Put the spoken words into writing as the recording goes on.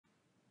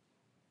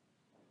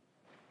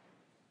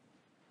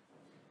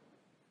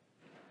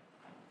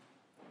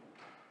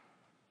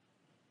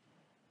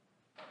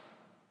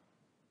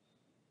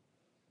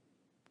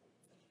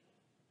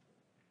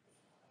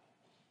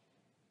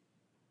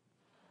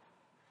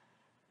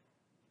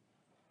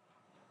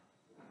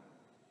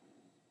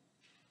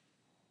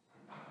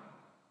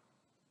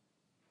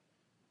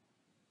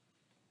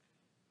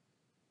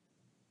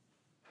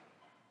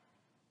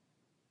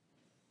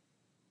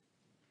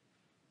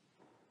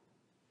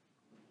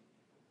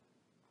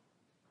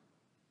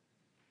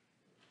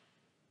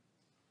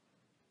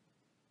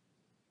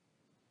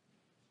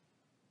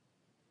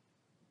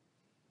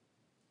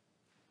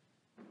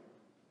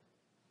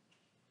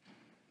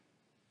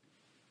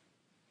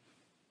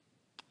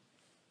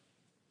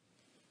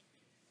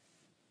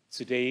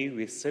Today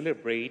we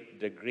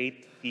celebrate the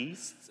great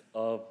feast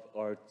of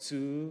our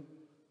two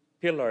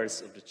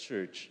pillars of the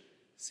church,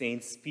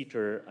 Saints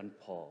Peter and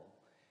Paul.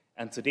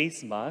 And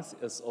today's Mass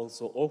is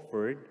also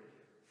offered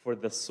for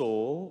the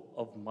soul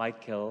of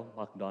Michael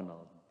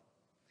MacDonald.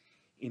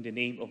 In the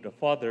name of the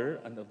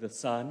Father, and of the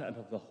Son, and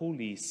of the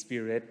Holy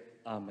Spirit.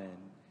 Amen.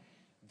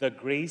 The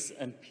grace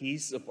and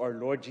peace of our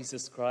Lord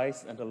Jesus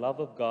Christ, and the love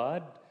of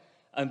God,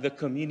 and the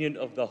communion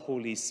of the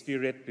Holy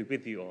Spirit be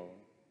with you all.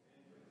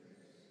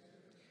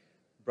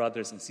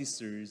 Brothers and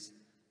sisters,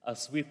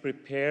 as we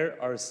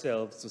prepare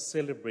ourselves to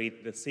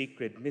celebrate the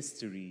sacred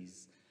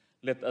mysteries,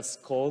 let us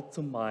call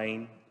to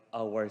mind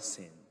our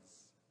sins.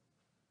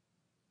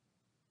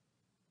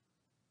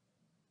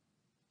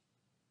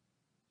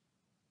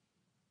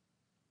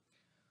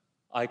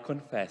 I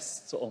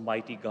confess to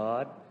Almighty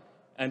God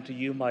and to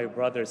you, my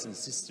brothers and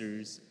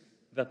sisters,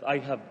 that I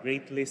have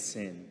greatly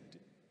sinned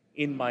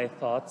in my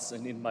thoughts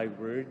and in my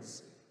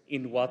words,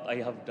 in what I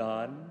have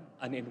done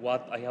and in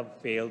what I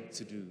have failed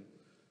to do,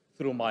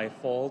 through my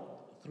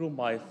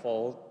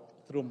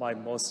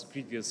most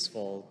grievous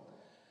fault.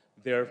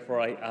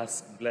 Therefore I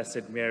ask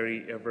Blessed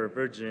Mary, ever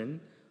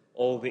Virgin,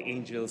 all the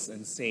angels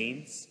and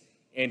saints,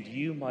 and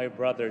you, my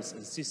brothers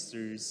and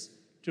sisters,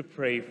 to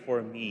pray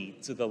for me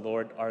to the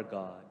Lord our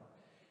God.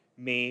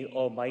 May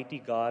Almighty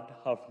God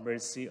have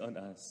mercy on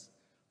us,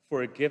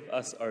 forgive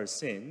us our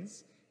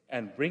sins,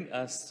 and bring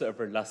us to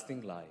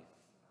everlasting life.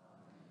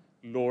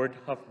 Lord,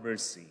 have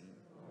mercy.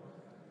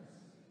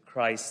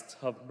 Christ,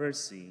 have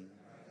mercy.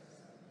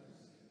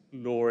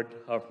 Lord,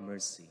 have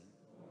mercy.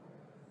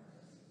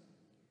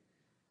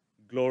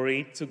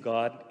 Glory to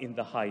God in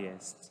the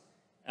highest,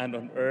 and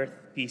on earth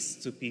peace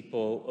to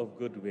people of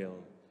good will.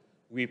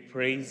 We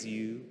praise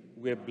you,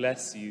 we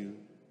bless you,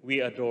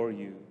 we adore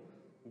you,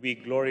 we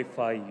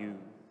glorify you.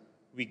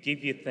 We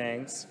give you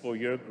thanks for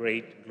your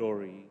great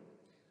glory.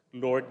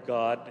 Lord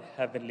God,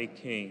 Heavenly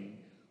King,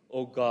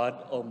 O God,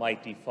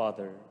 Almighty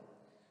Father,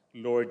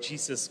 Lord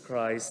Jesus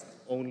Christ,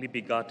 only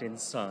begotten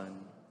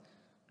Son,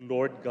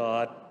 Lord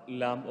God,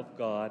 Lamb of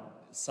God,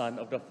 Son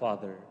of the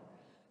Father,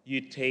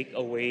 you take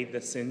away the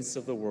sins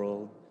of the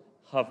world,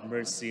 have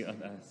mercy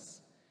on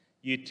us.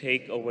 You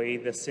take away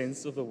the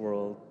sins of the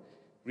world,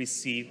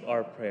 receive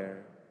our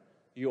prayer.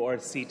 You are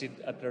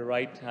seated at the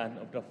right hand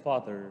of the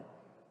Father,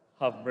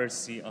 have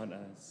mercy on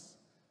us.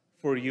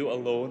 For you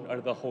alone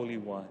are the Holy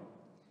One.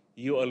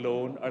 You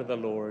alone are the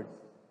Lord.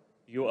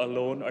 You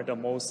alone are the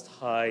Most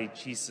High,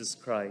 Jesus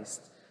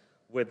Christ,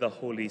 with the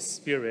Holy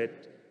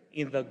Spirit,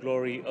 in the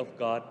glory of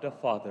God the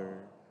Father.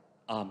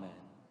 Amen.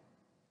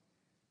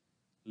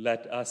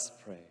 Let us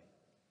pray.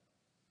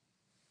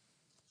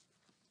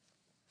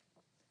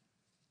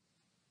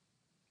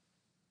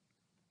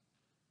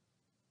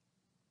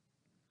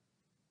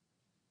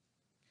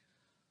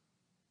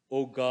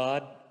 O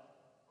God,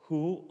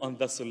 who on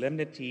the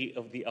solemnity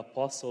of the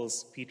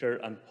apostles Peter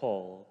and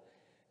Paul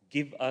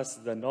give us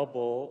the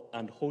noble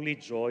and holy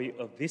joy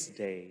of this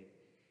day,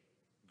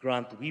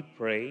 grant, we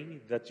pray,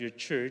 that your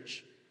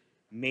church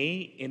may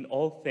in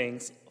all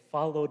things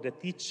follow the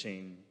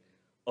teaching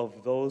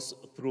of those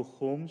through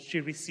whom she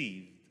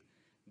received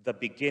the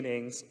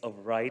beginnings of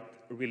right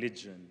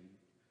religion.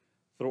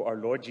 Through our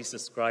Lord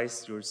Jesus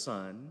Christ, your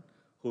Son,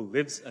 who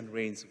lives and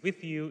reigns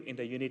with you in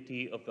the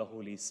unity of the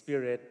Holy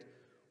Spirit,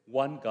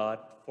 one God,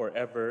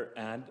 forever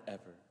and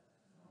ever.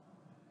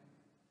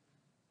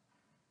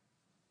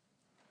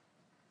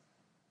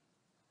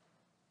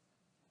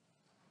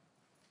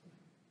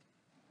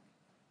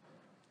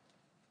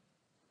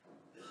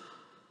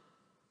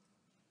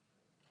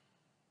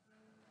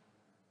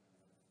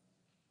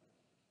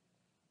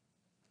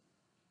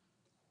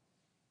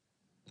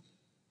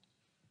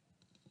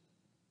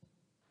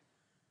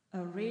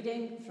 A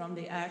reading from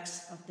the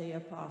Acts of the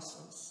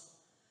Apostles.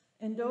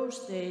 In those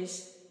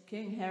days,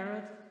 King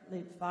Herod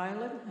laid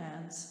violent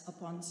hands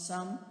upon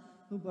some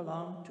who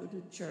belonged to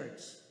the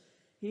church.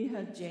 He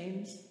had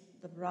James,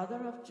 the brother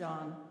of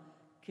John,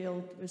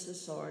 killed with a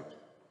sword.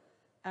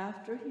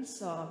 After he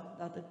saw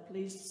that it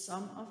pleased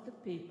some of the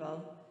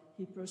people,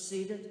 he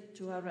proceeded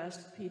to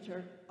arrest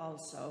Peter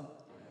also.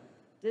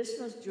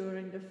 This was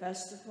during the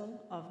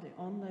festival of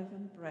the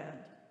unleavened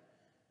bread.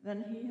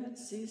 When he had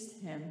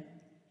seized him,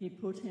 he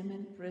put him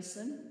in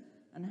prison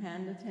and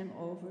handed him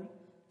over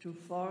to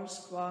 4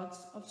 squads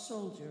of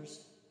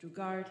soldiers to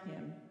guard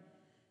him,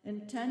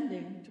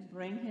 intending to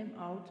bring him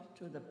out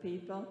to the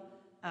people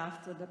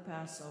after the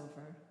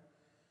Passover.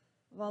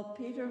 While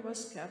Peter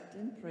was kept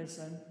in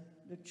prison,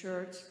 the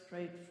church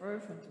prayed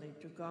fervently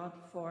to God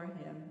for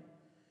him.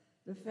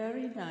 The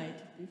very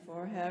night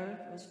before Herod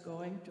was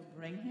going to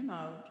bring him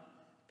out,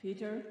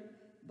 Peter,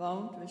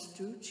 bound with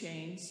 2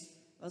 chains,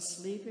 was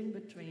sleeping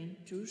between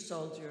 2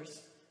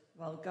 soldiers,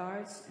 while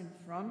guards in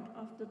front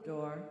of the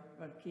door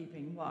were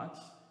keeping watch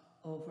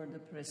over the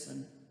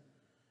prison.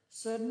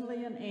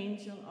 Suddenly an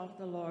angel of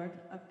the Lord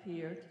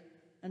appeared,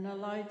 and a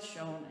light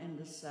shone in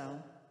the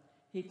cell.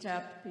 He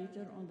tapped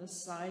Peter on the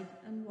side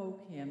and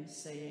woke him,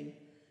 saying,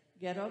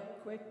 "Get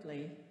up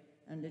quickly,"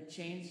 and the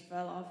chains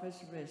fell off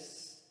his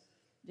wrists.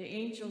 The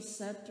angel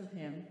said to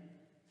him,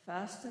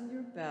 Fasten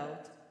your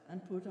belt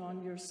and put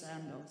on your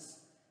sandals."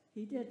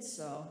 He did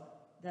so.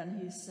 Then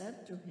he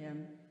said to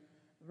him,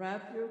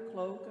 "Wrap your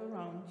cloak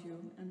around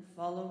you and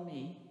follow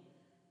me."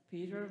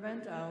 Peter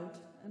went out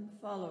and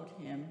followed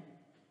him.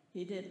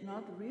 He did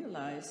not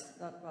realize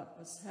that what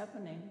was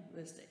happening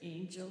with the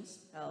angel's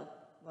help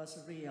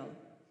was real.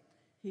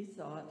 He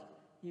thought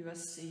he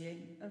was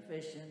seeing a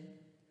vision.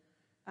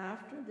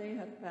 After they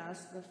had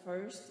passed the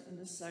first and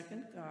the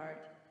second guard,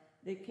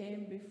 they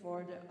came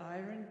before the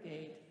iron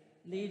gate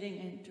leading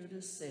into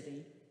the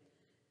city.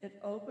 It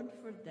opened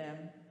for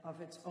them of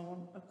its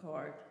own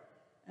accord,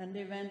 and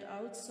they went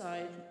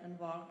outside and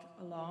walked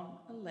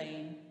along a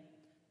lane,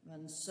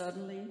 when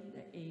suddenly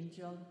the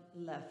angel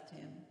left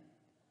him.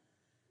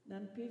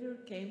 Then Peter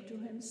came to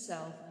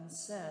himself and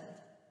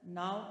said,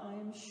 "Now I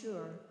am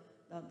sure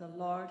that the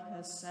Lord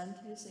has sent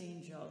his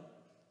angel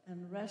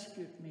and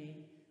rescued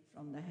me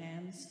from the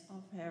hands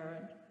of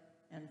Herod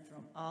and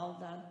from all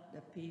that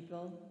the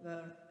people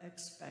were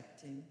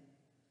expecting."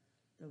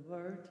 The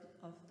word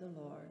of the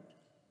Lord.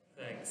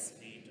 Thanks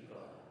be to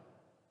God.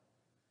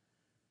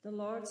 The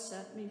Lord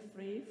set me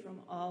free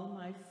from all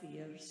my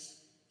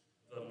fears.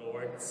 The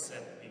Lord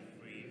set me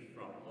free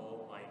from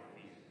all my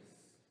fears.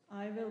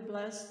 I will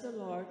bless the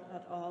Lord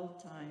at all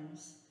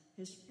times.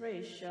 His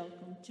praise shall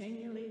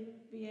continually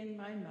be in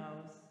my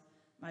mouth.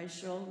 My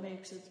soul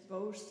makes its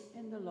boast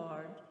in the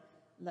Lord.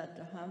 Let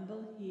the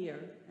humble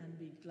hear and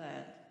be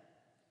glad.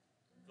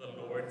 The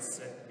Lord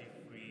set me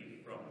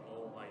free from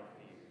all my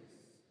fears.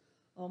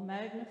 O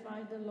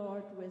magnify the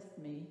Lord with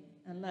me,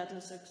 and let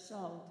us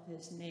exalt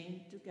his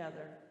name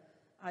together.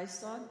 I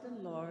sought the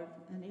Lord,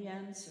 and he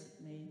answered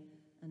me,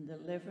 and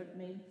delivered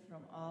me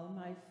from all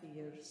my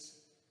fears.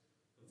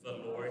 The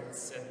Lord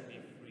set me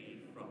free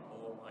from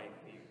all my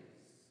fears.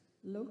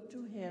 Look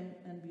to him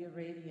and be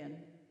radiant,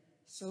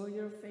 so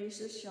your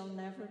faces shall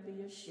never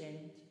be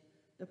ashamed.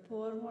 The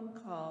poor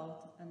one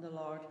called, and the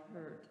Lord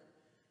heard,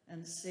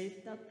 and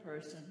saved that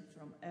person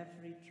from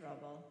every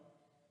trouble.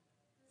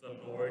 The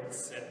Lord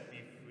set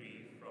me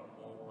free from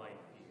all my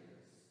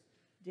fears.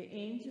 The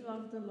angel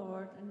of the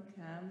Lord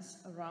encamps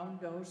around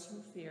those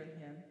who fear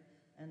him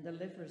and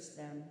delivers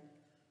them.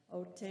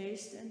 O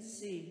taste and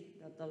see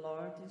that the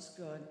Lord is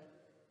good.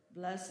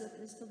 Blessed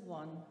is the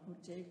one who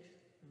takes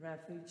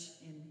refuge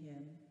in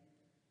him.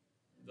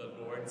 The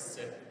Lord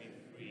set me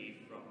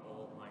free from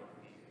all my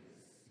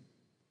fears.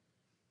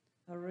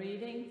 A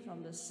reading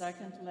from the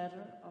second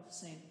letter of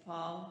St.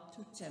 Paul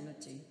to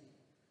Timothy.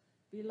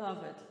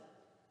 Beloved,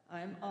 I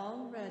am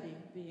already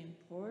being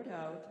poured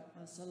out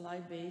as a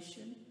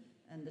libation,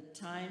 and the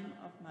time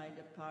of my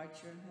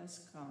departure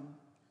has come.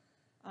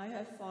 I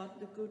have fought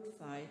the good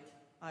fight.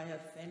 I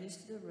have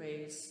finished the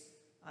race.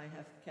 I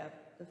have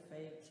kept the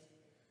faith.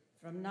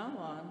 From now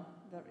on,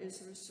 there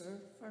is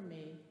reserved for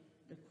me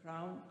the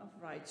crown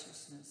of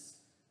righteousness,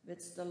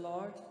 which the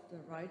Lord, the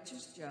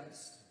righteous judge,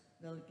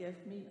 will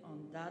give me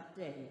on that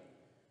day,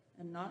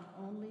 and not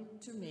only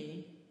to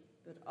me,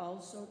 but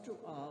also to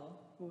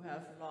all who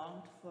have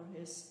longed for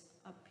his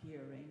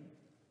appearing.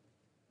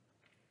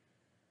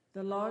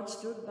 The Lord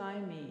stood by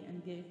me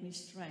and gave me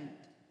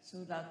strength,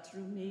 so that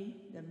through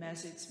me the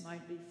message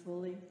might be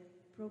fully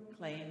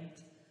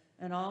proclaimed,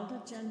 and all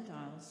the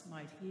Gentiles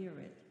might hear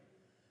it.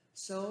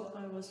 So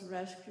I was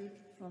rescued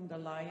from the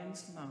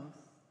lion's mouth.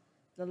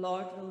 The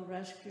Lord will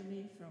rescue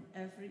me from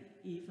every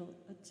evil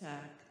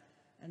attack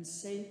and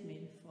save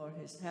me for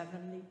his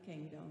heavenly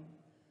kingdom.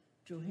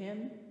 To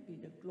him be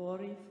the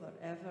glory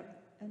forever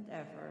and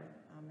ever.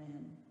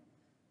 Amen.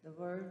 The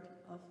word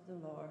of the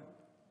Lord.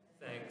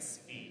 Thanks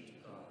be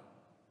to God.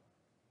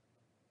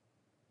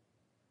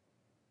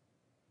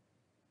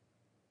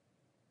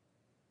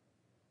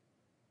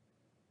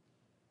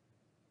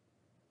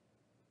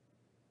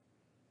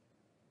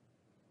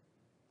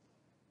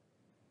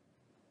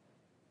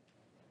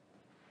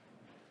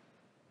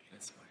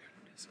 Let's bow our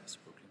heads as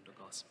we proclaim the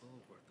gospel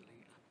worthily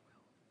and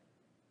well.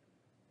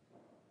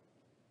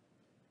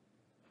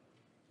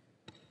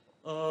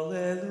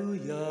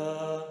 Alleluia,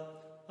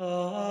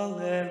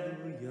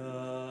 alleluia,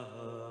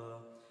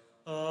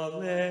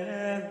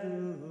 alleluia,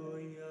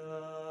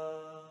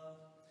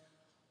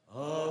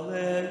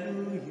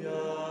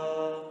 alleluia,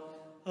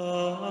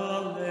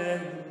 alleluia,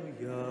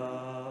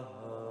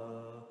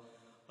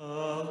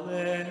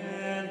 alleluia.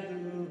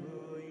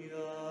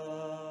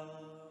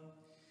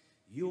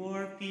 You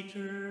are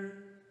Peter,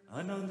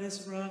 and on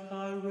this rock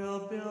I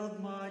will build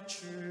my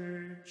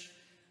church,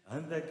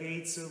 and the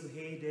gates of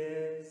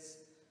Hades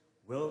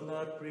will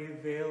not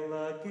prevail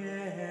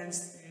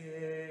against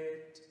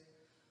it.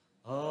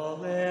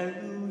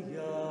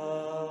 Alleluia,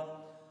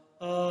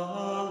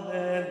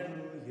 alleluia,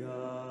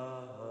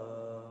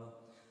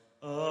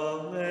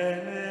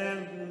 alleluia.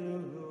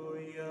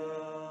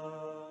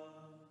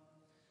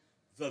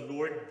 The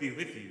Lord be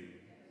with you.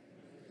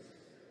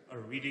 A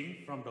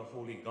reading from the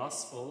Holy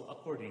Gospel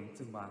according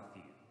to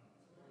Matthew.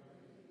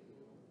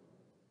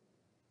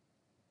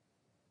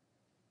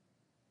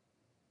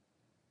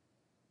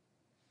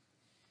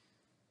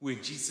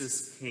 When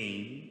Jesus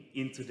came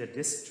into the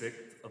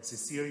district of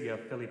Caesarea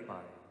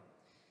Philippi,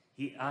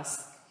 he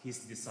asked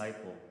his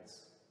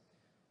disciples,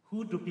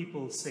 "Who do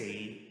people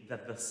say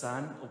that the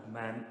Son of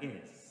Man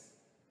is?"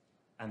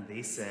 And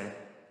they said,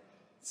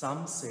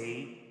 "Some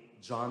say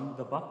John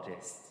the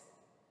Baptist,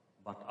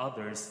 but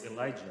others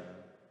Elijah,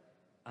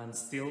 and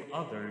still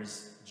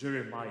others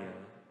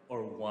Jeremiah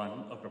or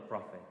one of the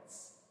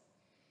prophets."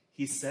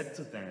 He said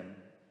to them,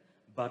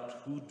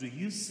 "But who do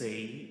you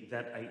say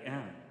that I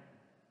am?"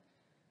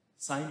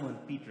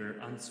 Simon Peter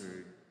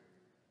answered,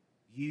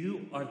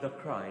 "You are the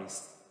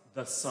Christ,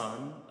 the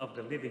Son of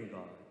the living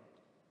God."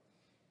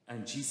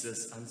 And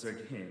Jesus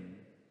answered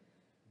him,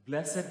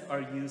 "Blessed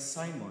are you,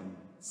 Simon,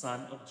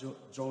 son of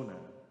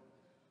Jonah,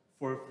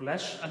 for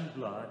flesh and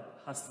blood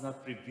has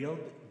not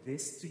revealed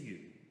this to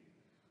you,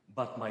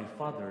 but my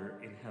Father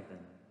in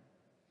heaven.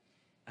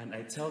 And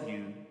I tell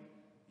you,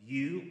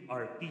 you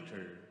are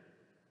Peter,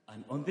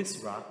 and on this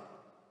rock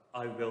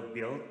I will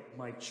build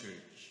my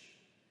church,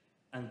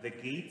 and the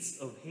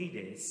gates of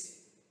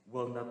Hades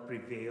will not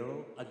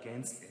prevail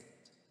against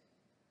it.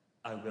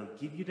 I will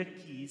give you the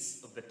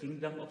keys of the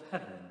kingdom of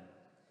heaven,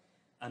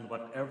 and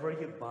whatever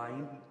you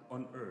bind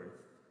on earth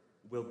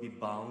will be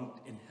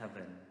bound in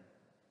heaven,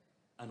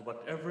 and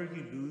whatever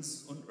you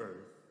loose on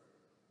earth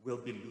will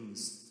be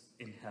loosed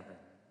in heaven."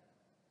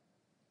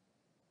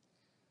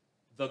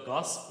 The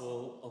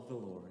Gospel of the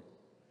Lord.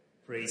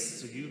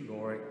 Praise to you,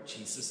 Lord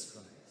Jesus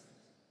Christ.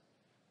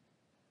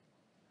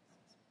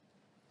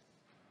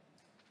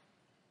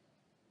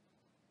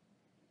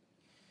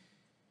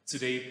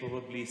 Today,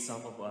 probably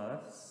some of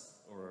us,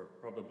 or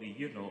probably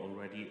you know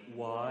already,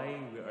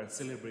 why we are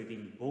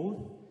celebrating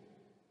both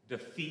the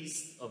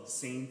feast of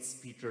Saints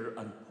Peter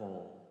and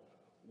Paul,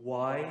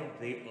 why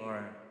they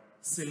are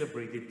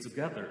celebrated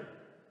together.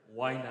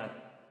 Why not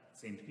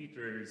St.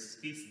 Peter's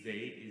feast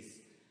day is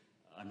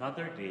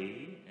another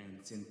day,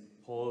 and St.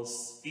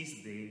 Paul's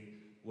feast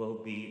day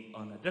will be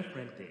on a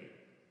different day.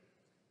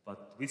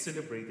 But we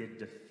celebrated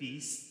the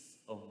feast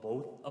of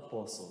both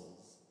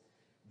apostles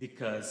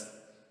because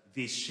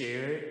they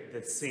share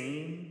the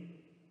same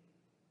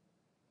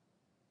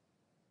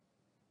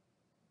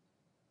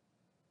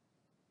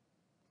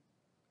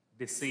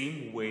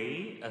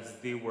way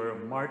as they were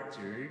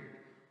martyred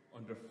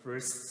on the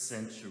first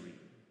century.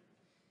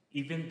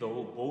 Even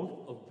though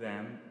both of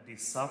them, they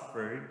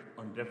suffered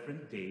on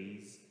different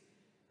days,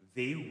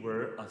 they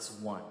were as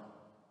one.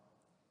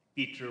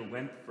 Peter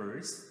went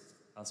first,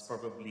 as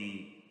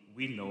probably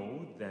we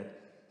know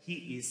that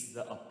he is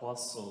the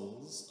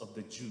apostles of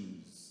the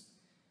Jews.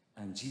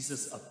 And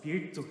Jesus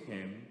appeared to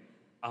him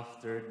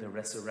after the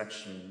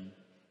resurrection,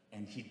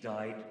 and he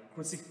died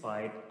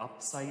crucified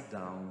upside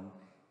down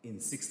in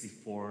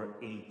 64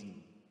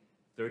 AD,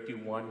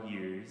 31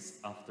 years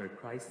after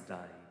Christ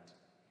died.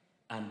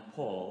 And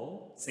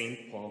Paul,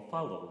 St. Paul,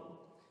 followed,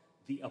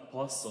 the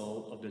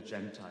apostle of the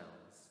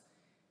Gentiles.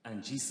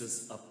 And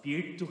Jesus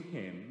appeared to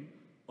him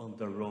on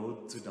the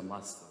road to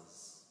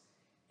Damascus,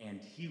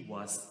 and he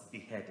was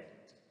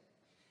beheaded.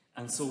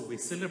 And so we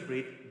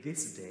celebrate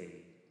this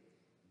day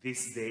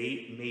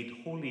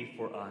made holy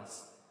for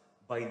us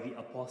by the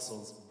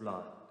apostles'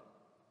 blood.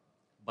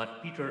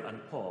 But Peter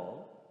and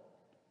Paul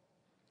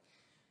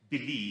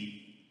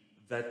believe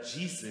that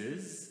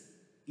Jesus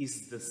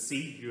is the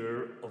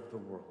Savior of the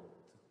world.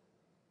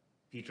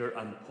 Peter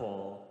and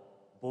Paul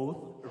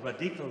both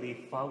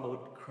radically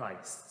followed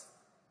Christ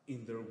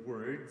in their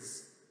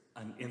words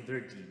and in their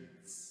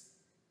deeds,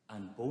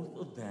 and both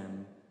of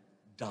them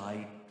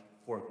died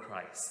for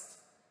Christ.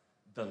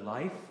 The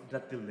life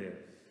that they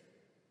live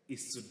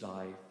is to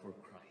die for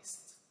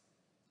Christ.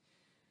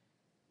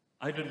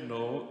 I don't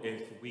know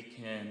if we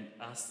can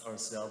ask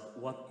ourselves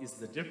what is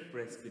the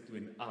difference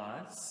between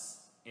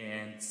us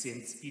and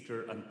Saints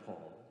Peter and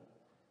Paul.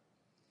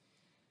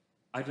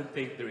 I don't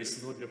think there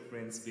is no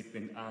difference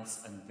between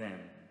us and them.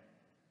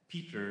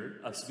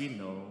 Peter, as we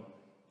know,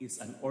 is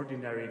an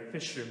ordinary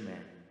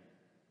fisherman,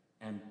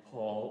 and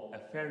Paul,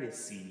 a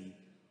Pharisee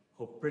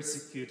who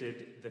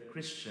persecuted the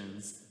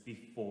Christians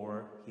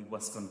before he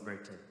was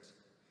converted.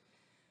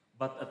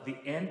 But at the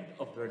end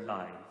of their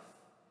life,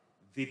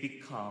 they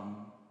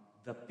become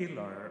the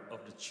pillar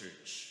of the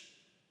church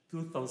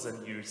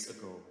 2,000 years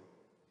ago.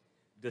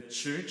 The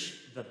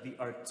church that they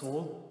are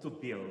told to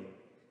build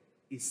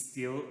is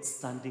still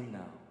standing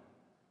now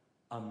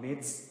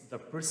amidst the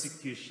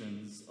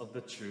persecutions of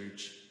the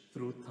church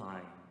through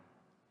time.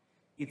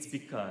 It's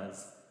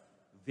because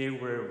they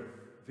were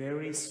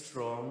very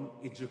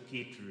strong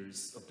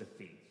educators of the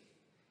faith,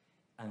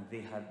 and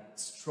they had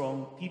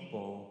strong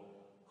people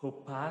who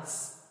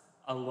passed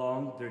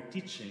along their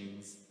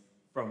teachings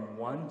from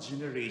one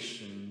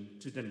generation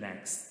to the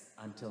next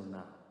until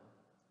now.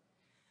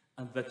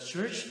 And the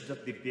church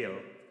that they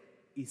built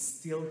is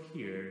still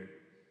here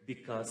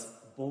because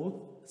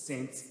both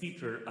Saints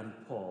Peter and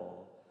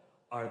Paul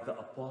are the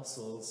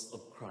apostles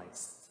of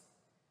Christ,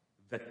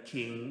 the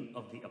King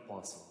of the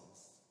apostles.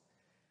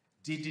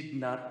 They did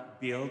not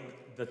build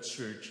the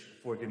church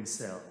for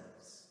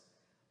themselves,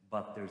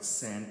 but they're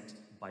sent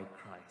by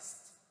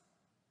Christ.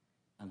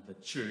 And the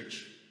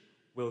church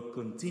will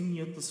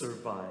continue to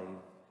survive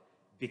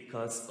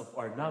because of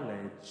our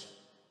knowledge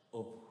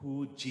of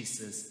who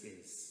Jesus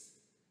is,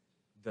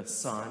 the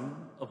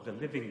Son of the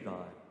living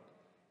God,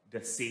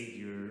 the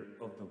Savior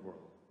of the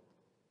world.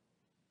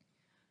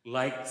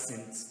 Like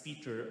Saints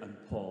Peter and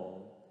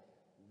Paul,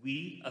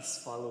 we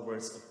as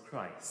followers of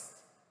Christ,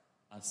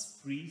 as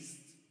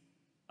priests,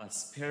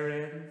 as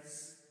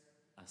parents,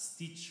 as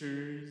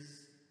teachers,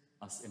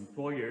 as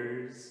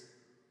employers,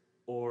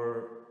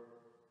 or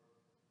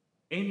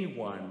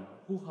anyone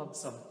who have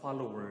some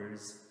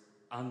followers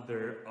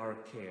under our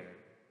care,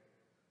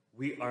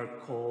 we are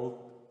called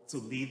to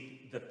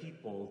lead the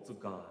people to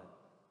God.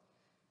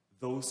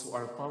 Those who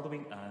are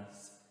following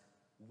us,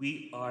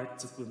 we are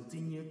to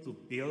continue to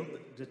build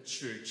the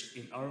church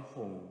in our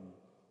home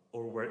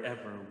or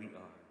wherever we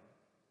are.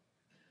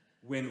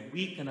 When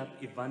we cannot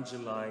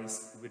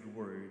evangelize with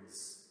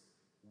words,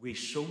 we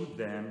show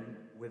them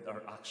with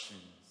our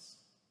actions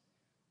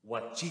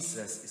what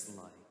Jesus is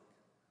like,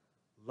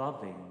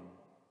 loving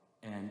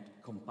and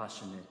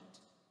compassionate.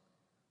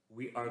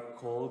 We are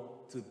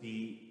called to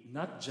be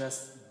not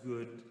just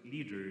good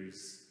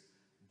leaders,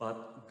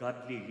 but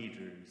godly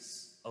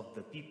leaders of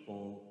the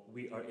people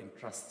we are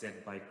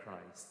entrusted by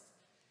Christ,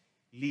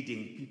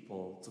 leading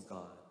people to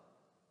God.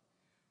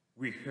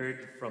 We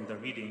heard from the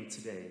reading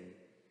today,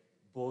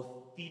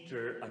 both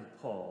Peter and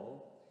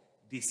Paul,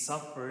 they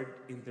suffered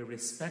in their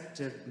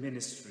respective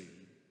ministry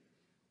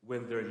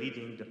when they're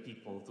leading the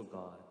people to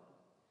God.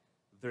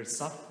 Their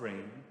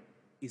suffering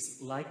is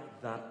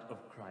like that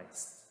of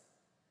Christ.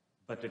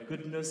 But the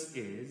good news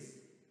is,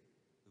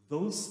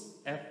 those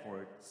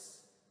efforts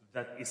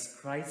that is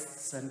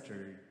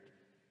Christ-centered,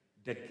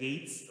 the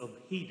gates of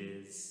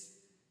Hades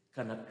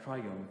cannot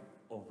triumph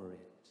over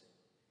it.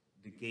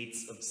 The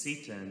gates of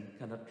Satan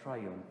cannot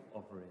triumph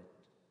over it.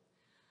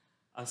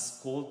 As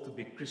called to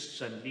be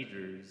Christian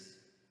leaders,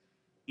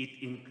 it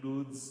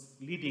includes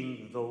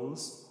leading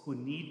those who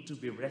need to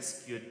be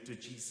rescued to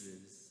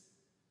Jesus,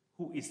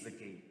 who is the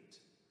gate.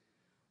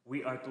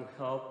 We are to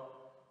help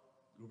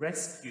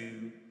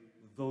rescue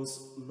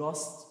those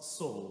lost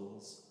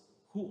souls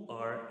who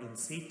are in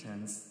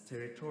Satan's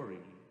territory.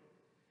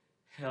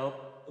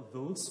 Help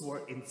those who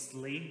are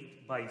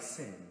enslaved by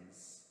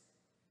sins.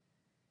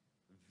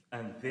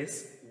 And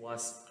this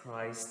was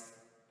Christ's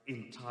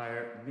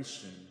entire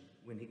mission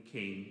when he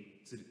came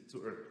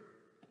to earth.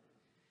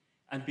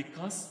 And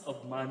because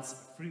of man's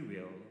free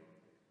will,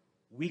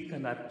 we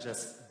cannot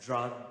just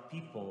drag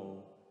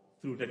people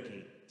through the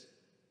gate,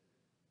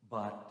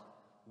 but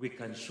we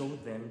can show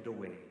them the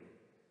way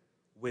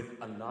with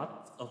a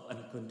lot of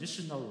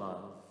unconditional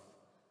love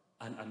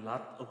and a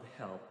lot of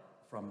help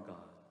from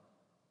God.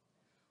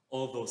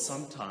 Although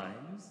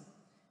sometimes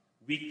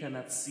we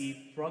cannot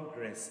see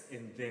progress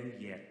in them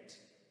yet,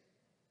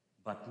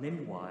 but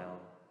meanwhile,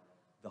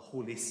 the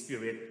Holy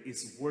Spirit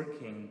is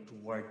working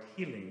toward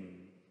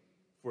healing,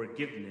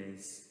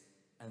 forgiveness,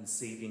 and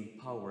saving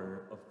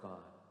power of God.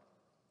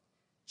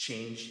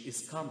 Change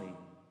is coming,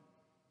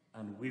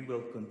 and we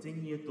will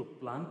continue to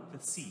plant the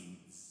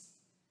seeds,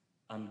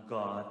 and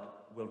God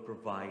will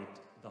provide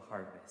the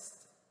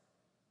harvest.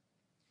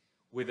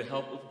 With the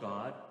help of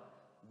God,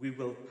 we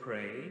will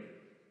pray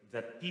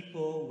that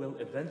people will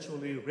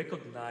eventually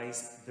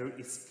recognize their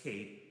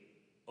escape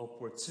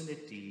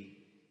opportunity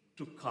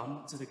to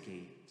come to the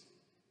gate,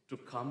 to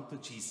come to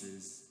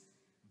Jesus,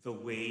 the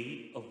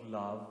way of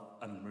love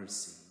and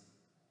mercy.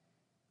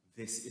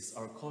 This is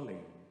our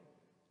calling,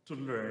 to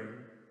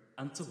learn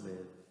and to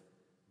live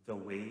the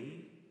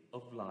way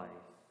of life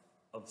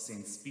of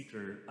Saints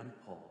Peter and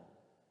Paul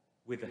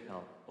with the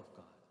help of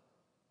God.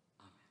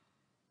 Amen.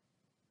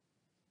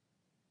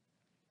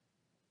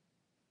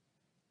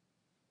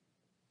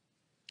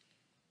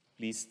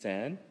 Please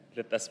stand.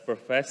 Let us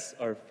profess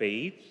our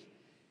faith,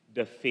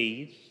 the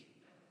faith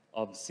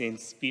of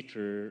Saints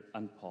Peter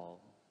and Paul.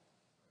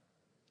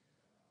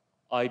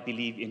 I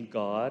believe in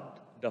God,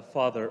 the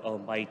Father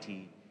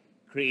Almighty,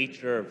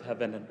 creator of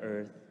heaven and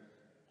earth,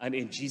 and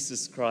in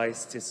Jesus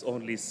Christ, his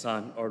only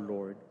Son, our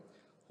Lord,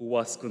 who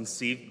was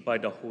conceived by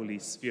the Holy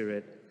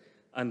Spirit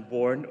and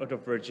born of the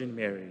Virgin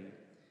Mary.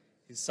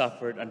 He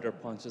suffered under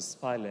Pontius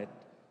Pilate,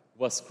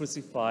 was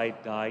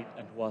crucified, died,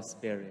 and was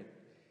buried.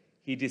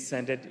 He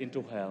descended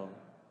into hell.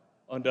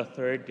 On the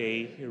third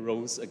day, he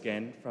rose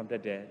again from the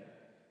dead.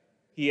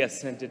 He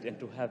ascended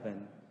into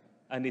heaven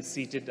and is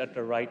seated at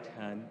the right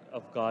hand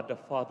of God the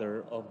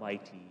Father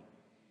Almighty.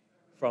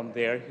 From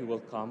there he will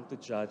come to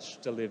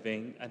judge the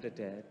living and the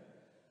dead.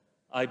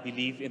 I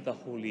believe in the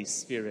Holy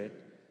Spirit,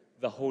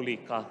 the Holy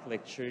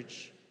Catholic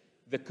Church,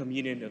 the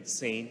communion of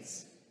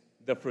saints,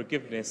 the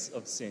forgiveness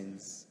of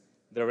sins,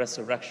 the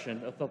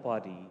resurrection of the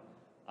body,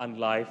 and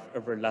life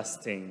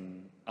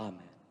everlasting. Amen.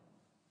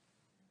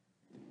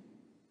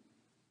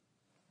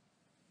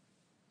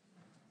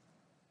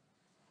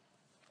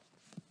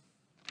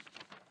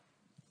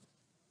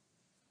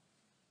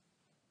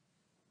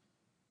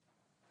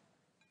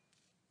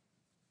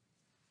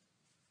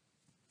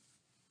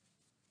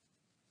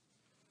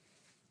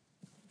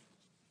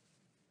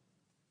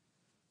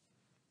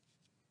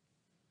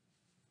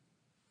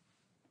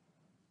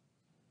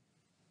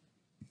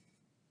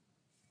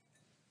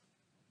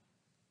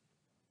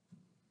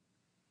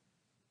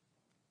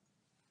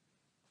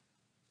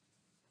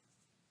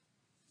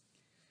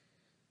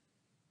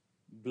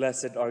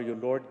 Blessed are you,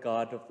 Lord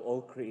God of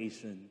all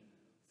creation,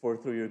 for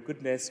through your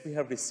goodness we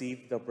have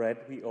received the bread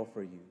we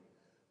offer you.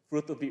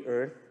 Fruit of the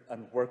earth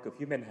and work of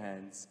human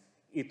hands,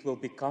 it will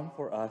become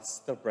for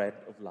us the bread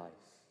of life.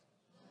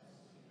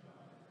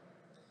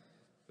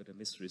 For the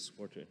mysteries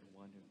water and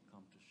wine have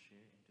come to share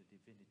in the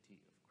divinity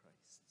of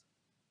Christ.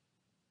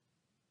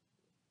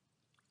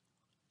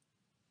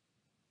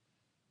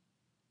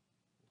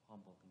 Who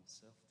humbled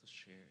himself to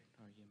share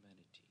in our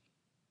humanity.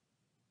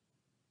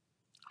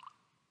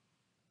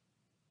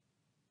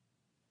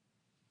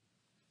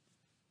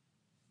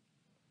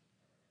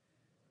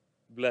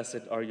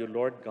 Blessed are you,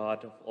 Lord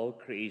God of all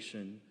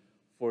creation,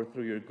 for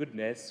through your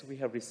goodness we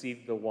have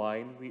received the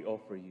wine we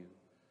offer you.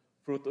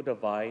 Fruit of the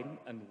vine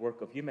and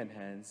work of human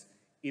hands,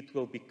 it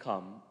will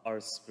become our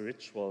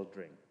spiritual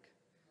drink.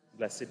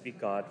 Blessed be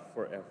God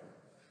forever.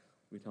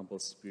 With humble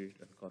spirit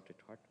and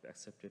contrite heart, be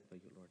accepted by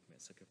you, Lord, may I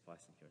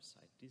sacrifice in your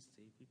sight. This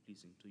day be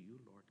pleasing to you,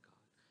 Lord God.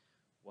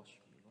 Wash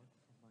me, Lord,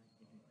 from my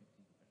iniquity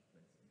and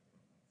cleanse me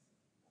from my sin.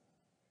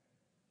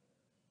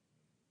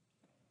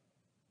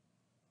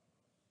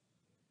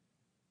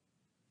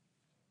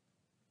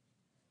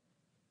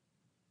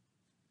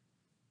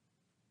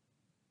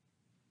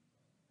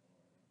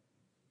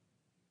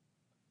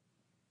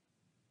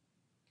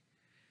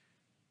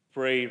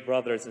 Pray,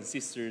 brothers and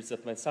sisters,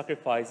 that my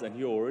sacrifice and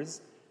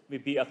yours may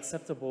be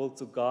acceptable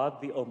to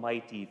God the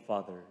Almighty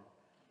Father.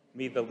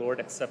 May the Lord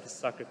accept the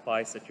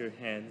sacrifice at your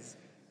hands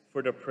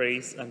for the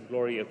praise and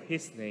glory of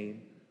his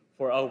name,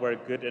 for our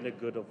good and the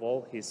good of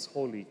all his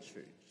holy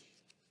church.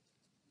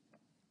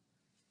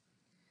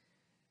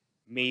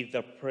 May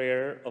the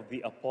prayer of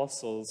the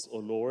apostles, O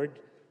Lord,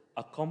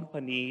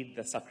 accompany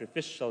the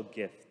sacrificial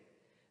gift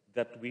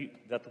that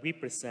we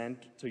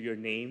present to your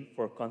name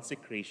for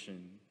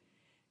consecration,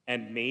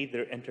 and may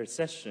their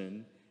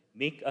intercession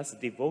make us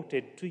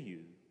devoted to you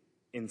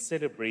in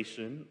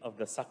celebration of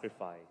the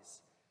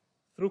sacrifice.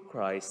 Through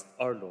Christ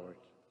our Lord.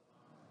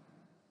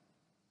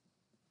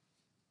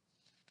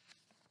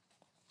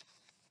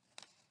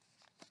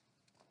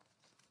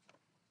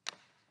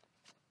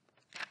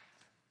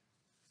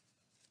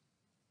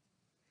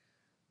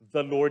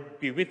 The Lord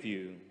be with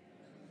you.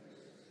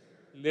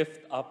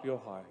 Lift up your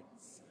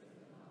hearts.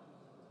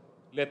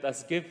 Let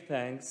us give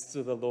thanks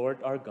to the Lord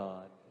our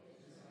God.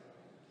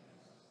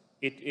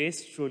 It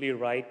is truly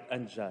right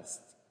and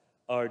just,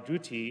 our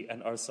duty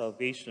and our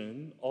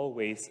salvation,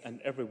 always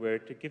and everywhere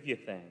to give you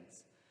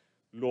thanks,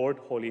 Lord,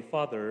 Holy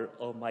Father,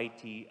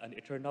 Almighty and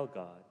eternal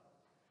God.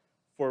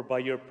 For by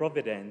your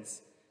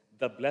providence,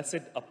 the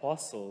blessed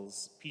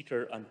apostles,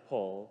 Peter and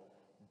Paul,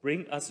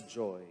 bring us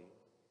joy.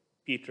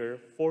 Peter,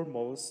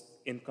 foremost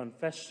in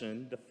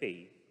confession the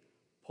faith,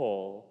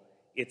 Paul,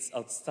 its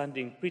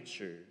outstanding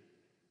preacher,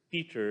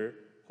 Peter,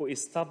 who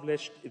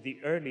established the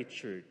early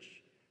church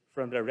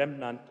from the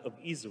remnant of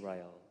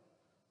Israel,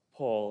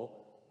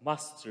 Paul,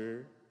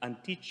 master and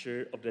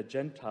teacher of the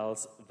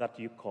Gentiles that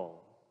you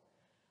call.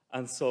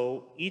 And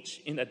so,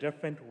 each in a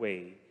different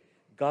way,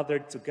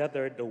 gathered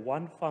together the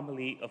one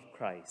family of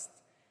Christ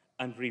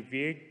and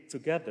revered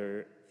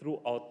together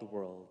throughout the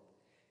world,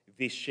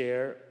 they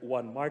share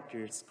one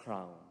martyr's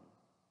crown.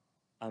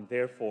 And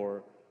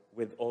therefore,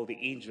 with all the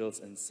angels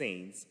and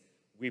saints,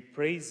 we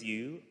praise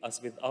you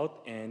as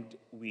without end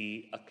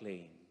we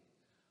acclaim.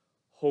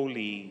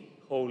 Holy,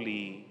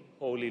 holy,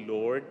 holy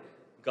Lord,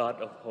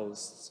 God of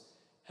hosts,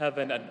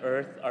 heaven and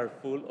earth are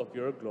full of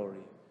your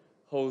glory.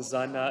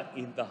 Hosanna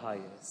in the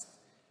highest.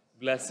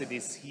 Blessed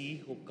is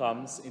he who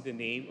comes in the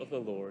name of the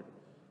Lord.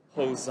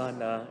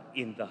 Hosanna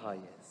in the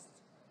highest.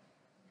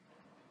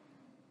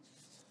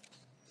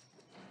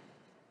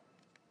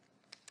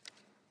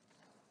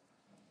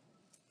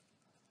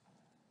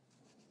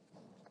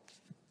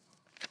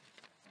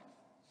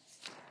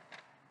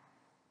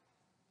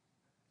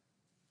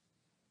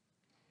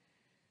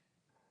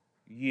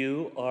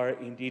 You are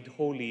indeed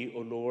holy,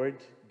 O Lord,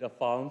 the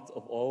fount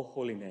of all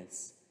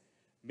holiness.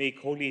 Make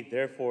holy,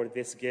 therefore,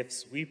 these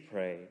gifts, we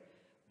pray,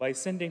 by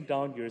sending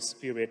down your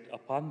Spirit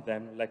upon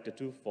them like the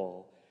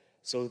dewfall,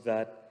 so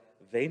that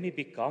they may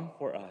become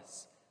for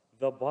us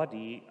the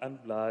body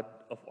and blood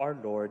of our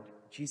Lord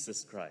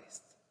Jesus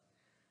Christ.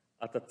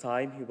 At the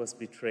time he was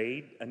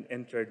betrayed and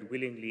entered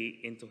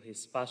willingly into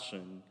his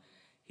passion,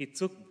 he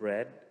took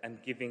bread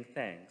and giving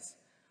thanks,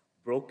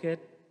 broke it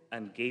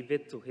and gave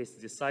it to his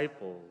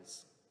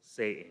disciples,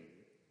 saying,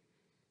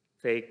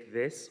 "Take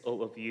this,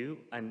 all of you,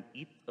 and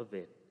eat of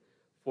it,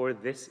 for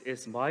this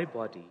is my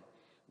body,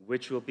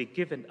 which will be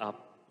given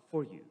up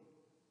for you."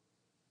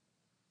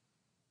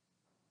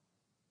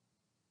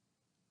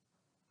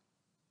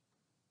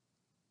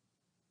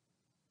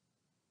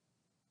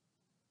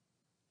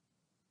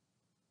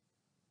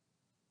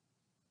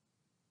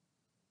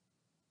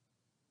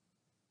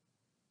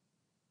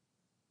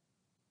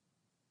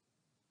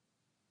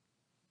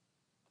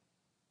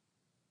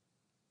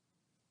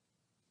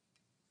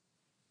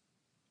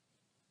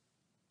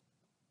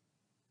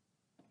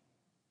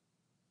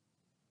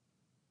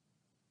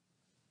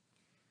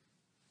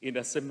 In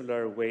a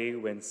similar way,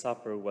 when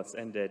supper was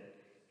ended,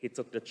 he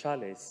took the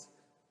chalice,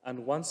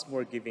 and once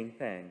more giving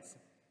thanks,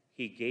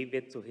 He gave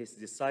it to his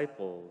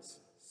disciples,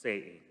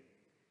 saying,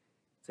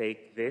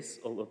 "Take this,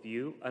 all of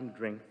you, and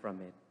drink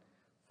from it,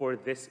 for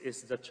this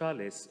is the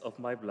chalice of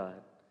my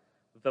blood,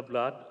 the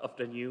blood of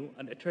the new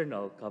and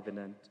eternal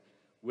covenant,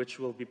 which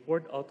will be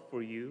poured out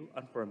for you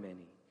and for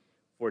many,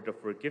 for the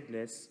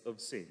forgiveness of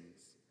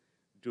sins.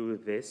 Do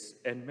this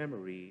in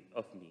memory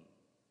of me."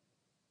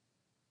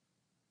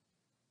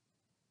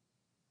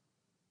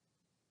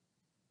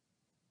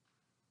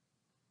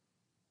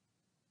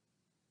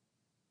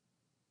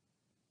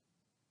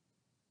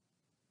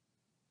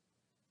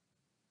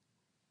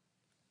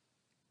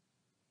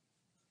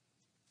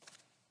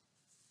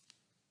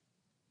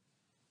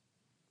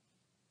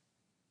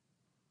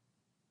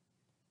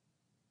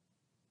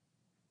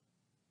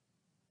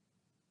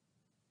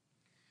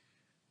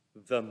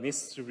 The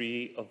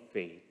mystery of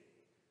faith.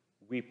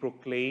 We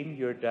proclaim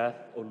your death,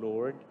 O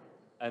Lord,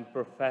 and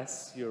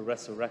profess your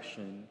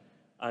resurrection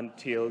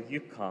until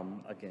you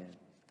come again.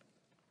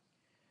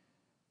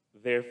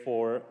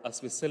 Therefore,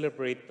 as we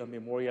celebrate the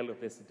memorial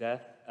of his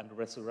death and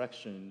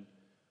resurrection,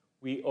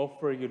 we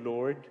offer you,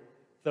 Lord,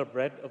 the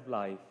bread of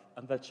life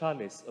and the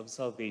chalice of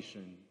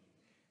salvation,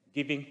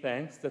 giving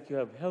thanks that you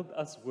have held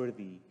us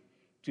worthy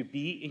to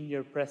be in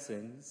your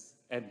presence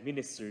and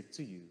minister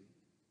to you.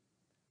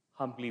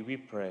 Humbly we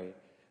pray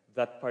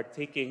that,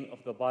 partaking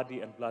of the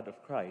body and blood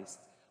of Christ,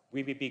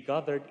 we may be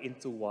gathered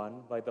into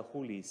one by the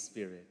Holy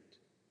Spirit.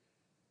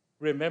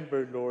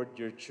 Remember, Lord,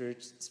 your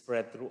church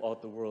spread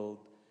throughout the world,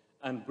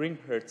 and bring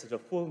her to the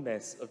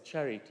fullness of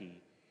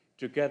charity,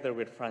 together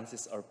with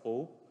Francis our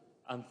Pope,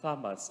 and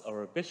Thomas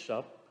our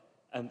Bishop,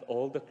 and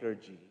all the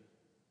clergy.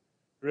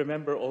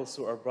 Remember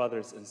also our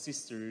brothers and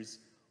sisters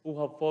who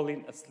have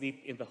fallen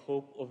asleep in the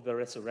hope of the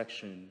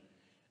resurrection,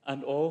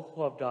 and all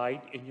who have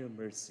died in your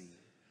mercy.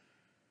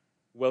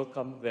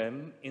 Welcome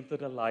them into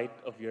the light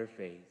of your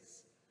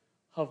face.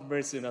 Have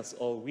mercy on us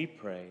all, we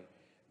pray,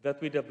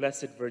 that with the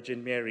Blessed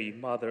Virgin Mary,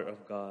 Mother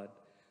of God,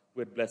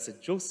 with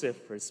Blessed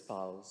Joseph, her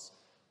spouse,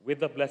 with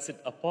the blessed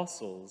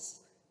apostles,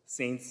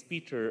 Saints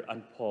Peter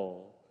and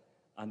Paul,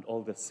 and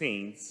all the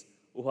saints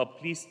who have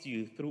pleased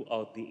you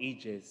throughout the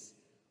ages,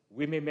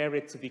 we may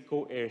merit to be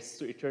co-heirs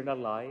to eternal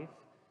life,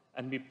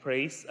 and we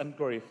praise and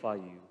glorify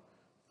you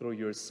through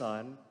your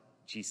Son,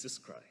 Jesus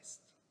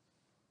Christ.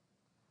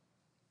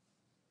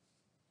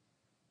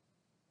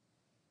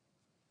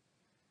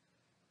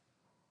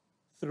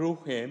 Through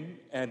him,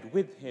 and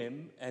with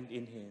him, and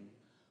in him,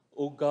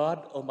 O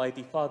God,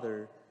 Almighty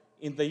Father,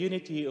 in the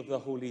unity of the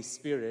Holy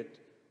Spirit,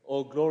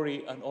 all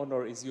glory and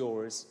honor is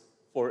yours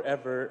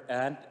forever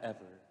and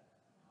ever.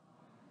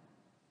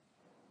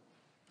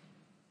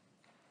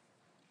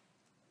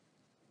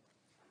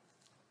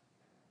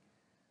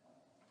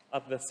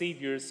 At the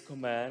Savior's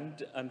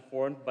command and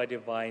formed by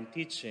divine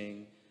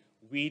teaching,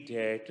 we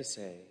dare to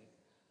say,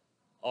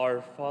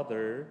 Our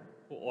Father,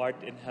 who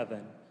art in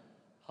heaven,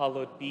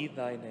 hallowed be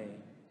thy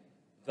name.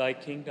 Thy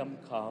kingdom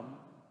come,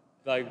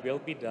 thy will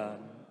be done,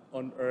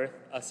 on earth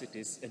as it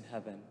is in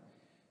heaven.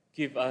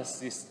 Give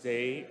us this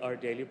day our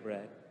daily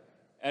bread,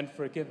 and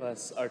forgive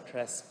us our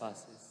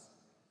trespasses,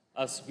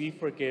 as we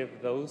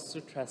forgive those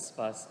who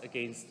trespass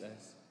against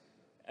us.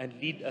 And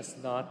lead us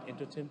not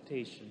into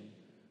temptation,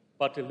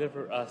 but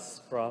deliver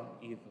us from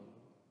evil.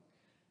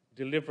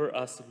 Deliver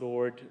us,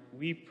 Lord,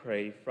 we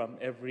pray, from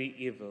every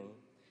evil,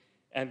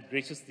 and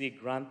graciously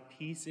grant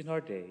peace in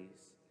our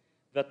days,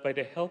 that by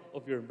the help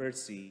of your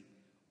mercy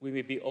we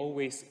may be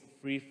always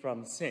free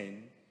from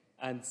sin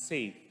and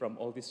safe from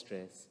all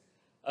distress,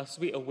 as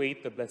we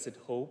await the blessed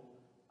hope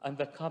and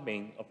the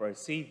coming of our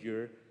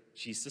Savior,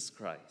 Jesus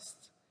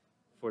Christ.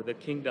 For the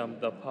kingdom,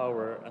 the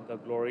power, and the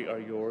glory are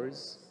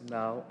yours,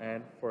 now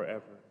and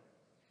forever.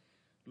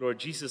 Lord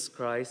Jesus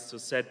Christ, who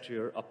said to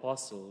your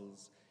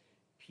apostles,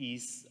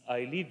 Peace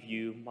I leave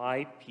you,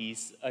 my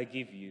peace I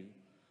give you.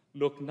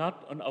 Look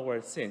not on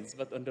our sins,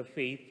 but on the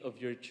faith of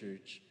your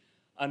church,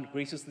 and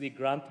graciously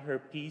grant her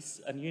peace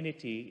and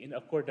unity in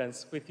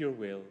accordance with your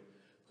will,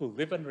 who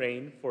live and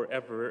reign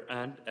forever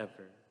and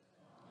ever.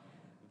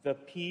 The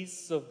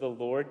peace of the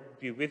Lord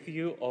be with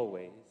you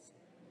always.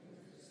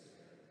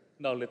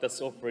 Now let us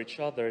offer each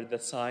other the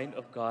sign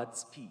of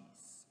God's peace.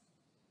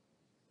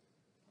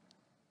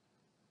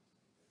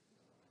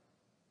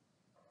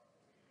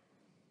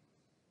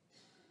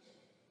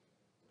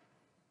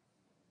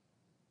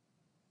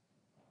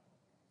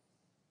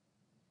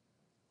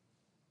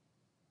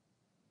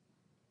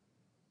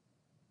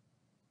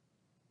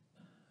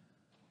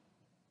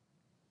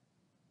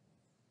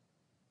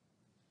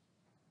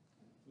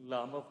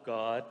 Lamb of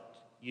God,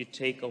 you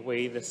take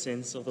away the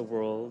sins of the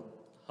world,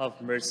 have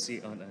mercy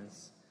on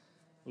us.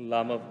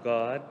 Lamb of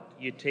God,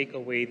 you take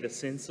away the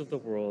sins of the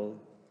world,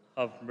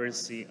 have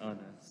mercy on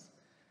us.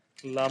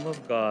 Lamb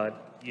of God,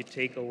 you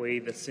take away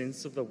the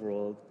sins of the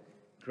world,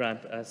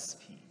 grant us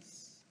peace.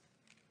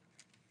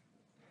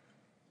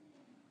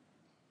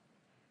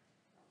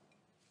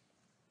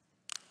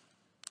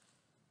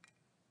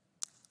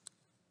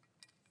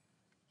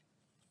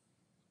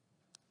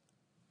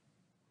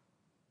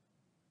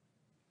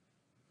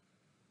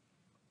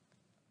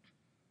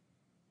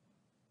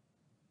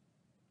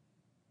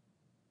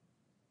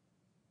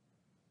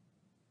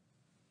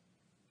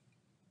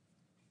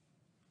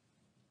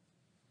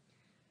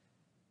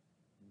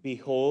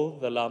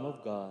 Behold the Lamb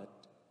of God.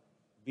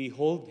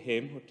 Behold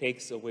him who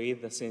takes away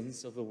the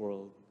sins of the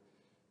world.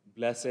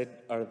 Blessed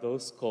are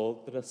those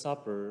called to the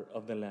supper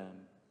of the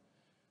Lamb.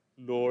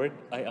 Lord,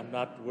 I am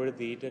not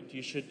worthy that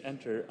you should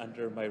enter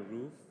under my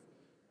roof,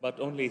 but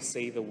only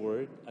say the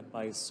word, and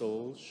my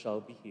soul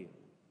shall be healed.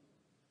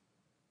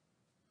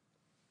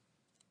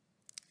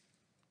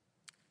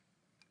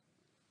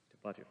 The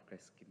body of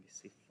Christ can be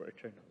saved for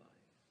eternal life.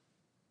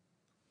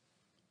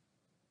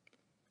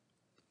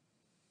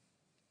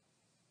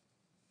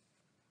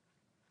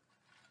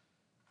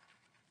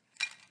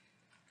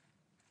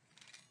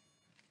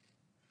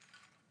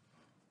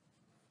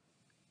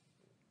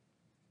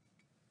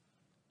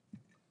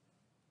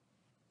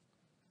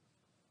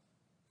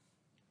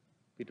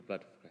 With the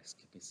blood of Christ,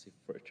 keep me safe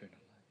for eternal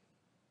life.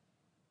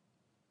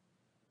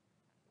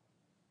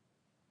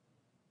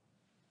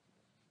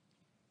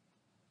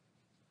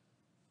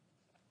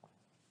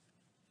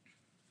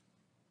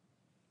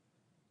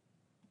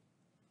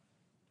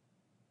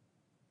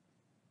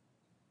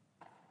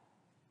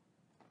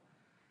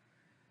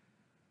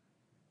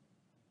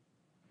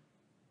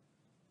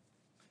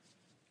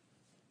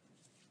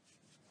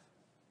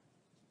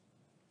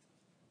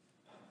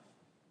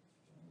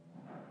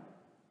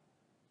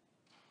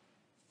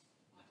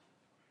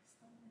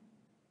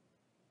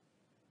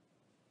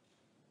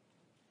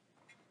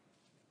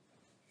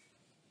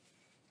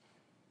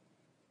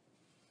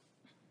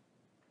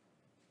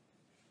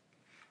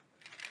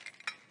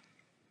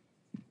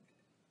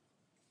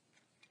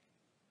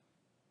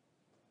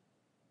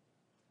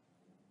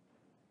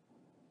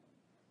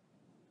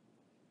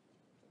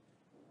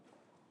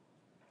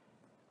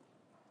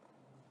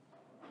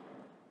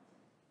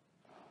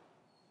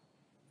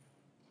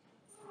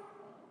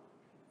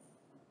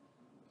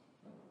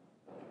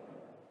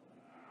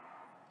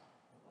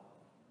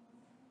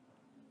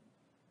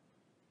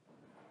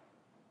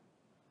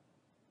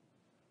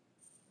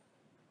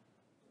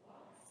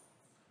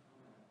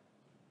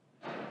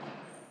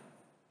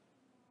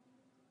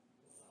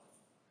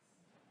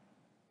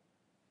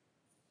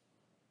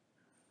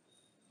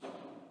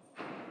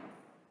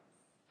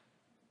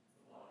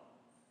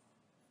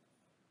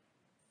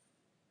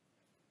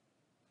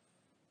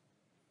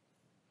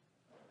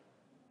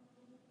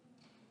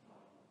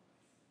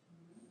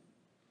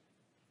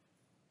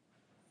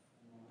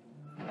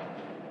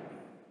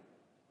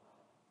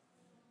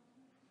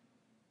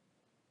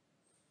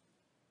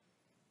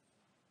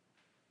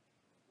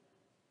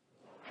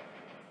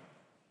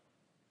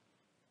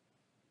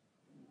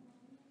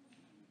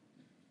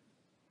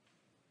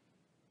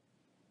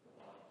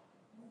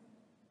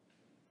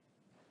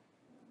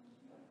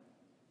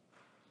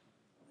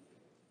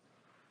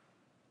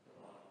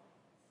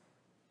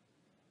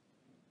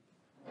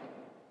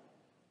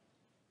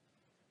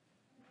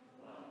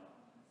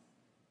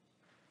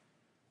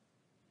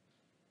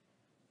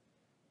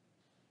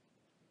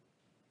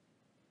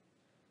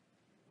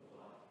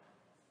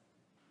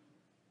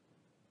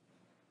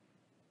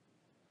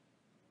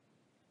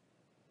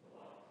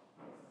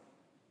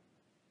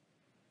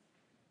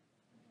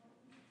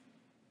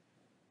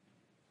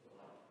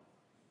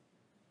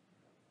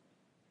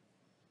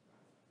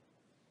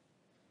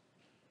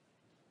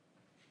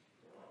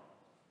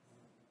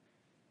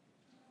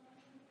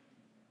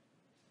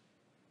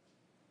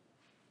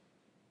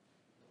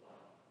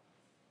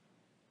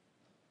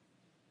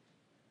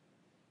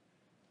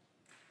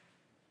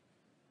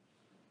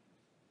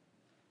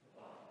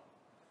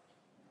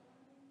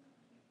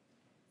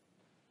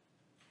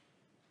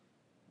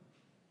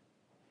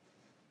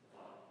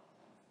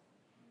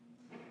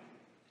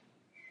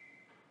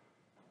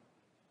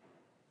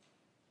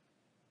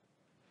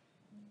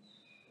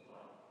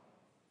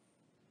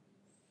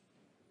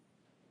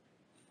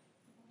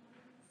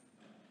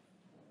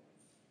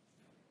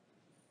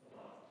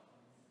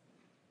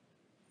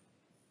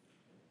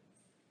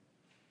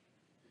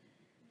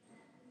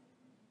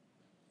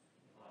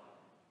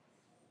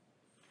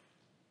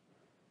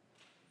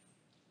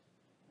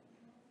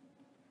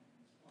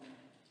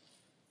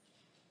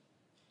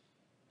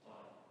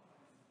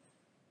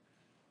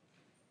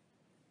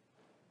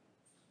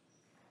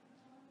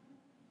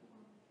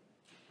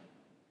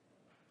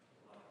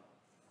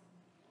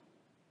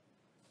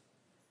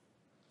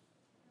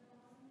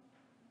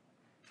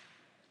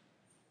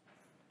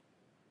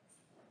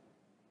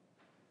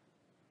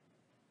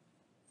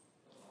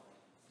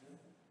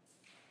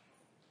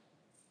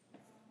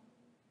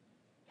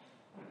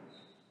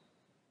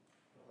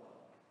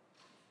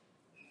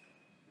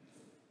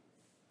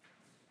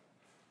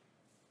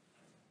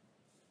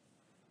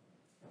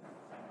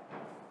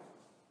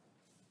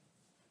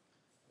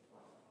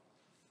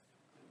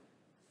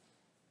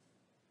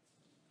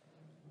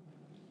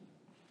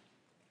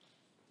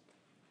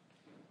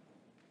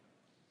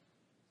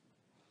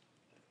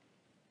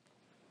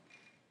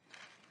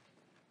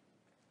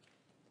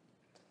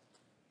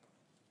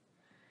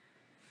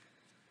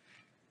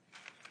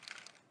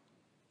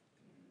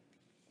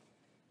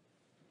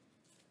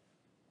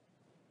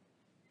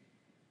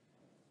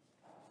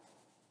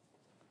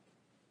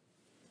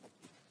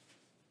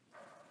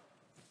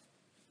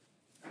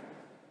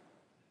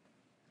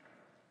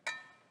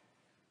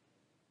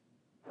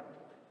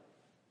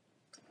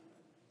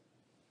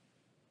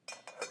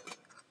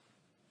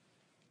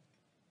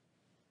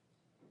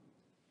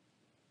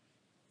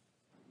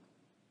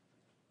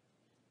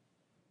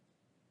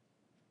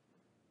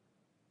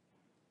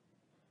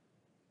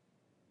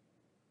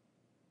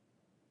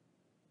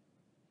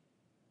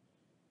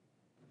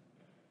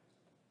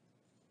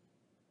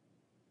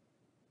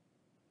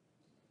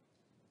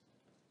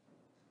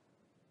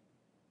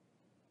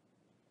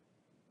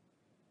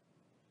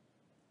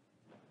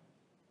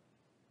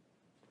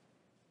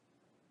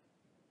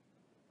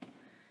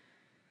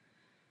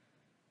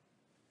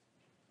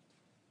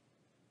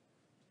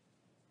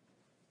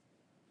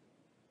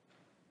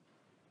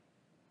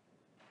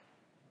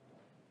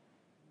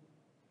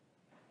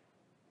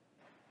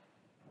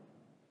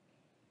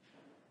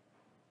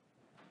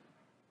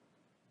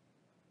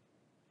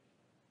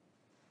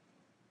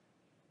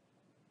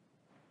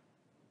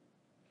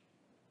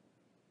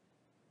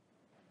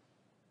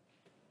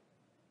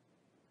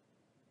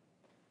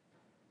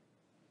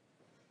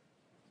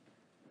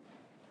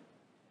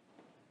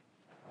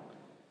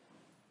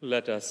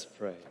 Let us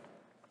pray.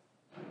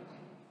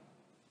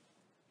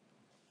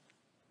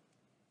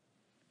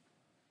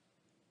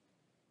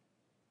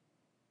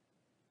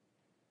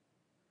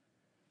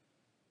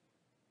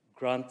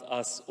 Grant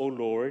us, O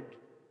Lord,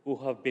 who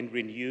have been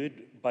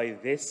renewed by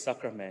this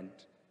sacrament,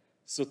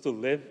 so to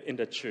live in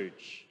the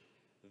Church,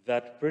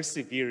 that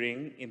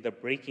persevering in the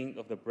breaking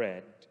of the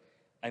bread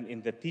and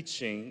in the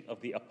teaching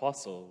of the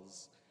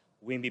apostles,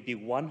 we may be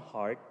one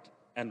heart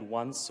and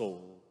one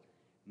soul,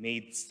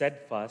 made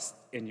steadfast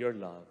in your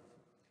love.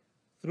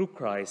 Through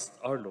Christ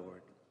our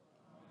Lord.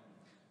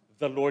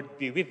 The Lord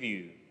be with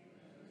you.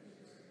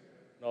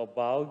 Now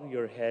bow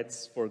your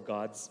heads for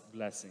God's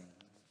blessing.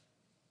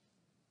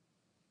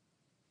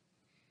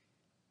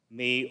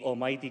 May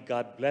Almighty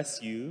God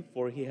bless you,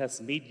 for he has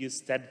made you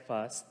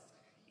steadfast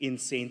in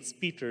Saint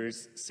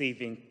Peter's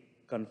saving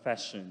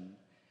confession,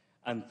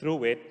 and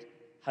through it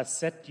has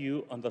set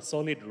you on the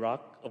solid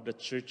rock of the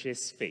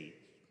Church's faith.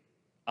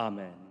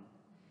 Amen.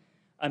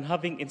 And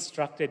having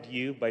instructed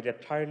you by the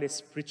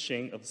tireless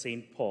preaching of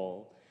St.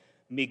 Paul,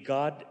 may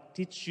God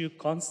teach you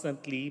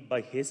constantly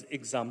by his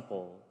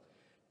example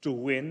to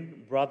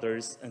win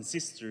brothers and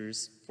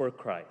sisters for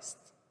Christ.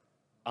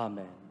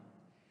 Amen.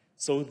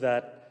 So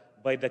that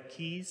by the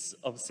keys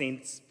of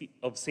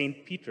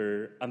Saint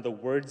Peter and the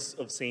words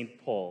of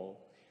St. Paul,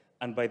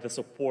 and by the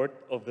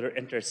support of their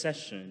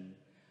intercession,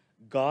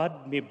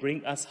 God may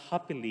bring us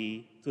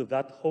happily to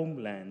that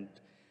homeland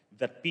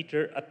that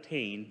Peter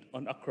attained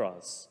on a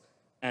cross,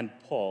 and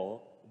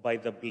Paul by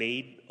the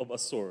blade of a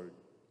sword.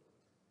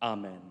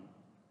 Amen.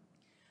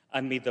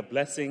 And may the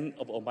blessing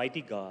of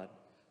Almighty God,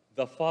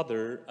 the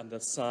Father and the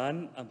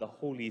Son and the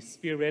Holy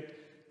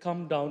Spirit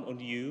come down on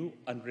you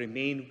and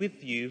remain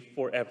with you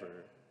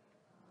forever.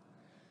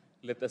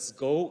 Let us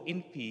go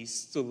in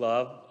peace to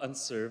love and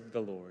serve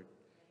the Lord.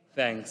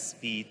 Thanks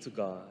be to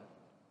God.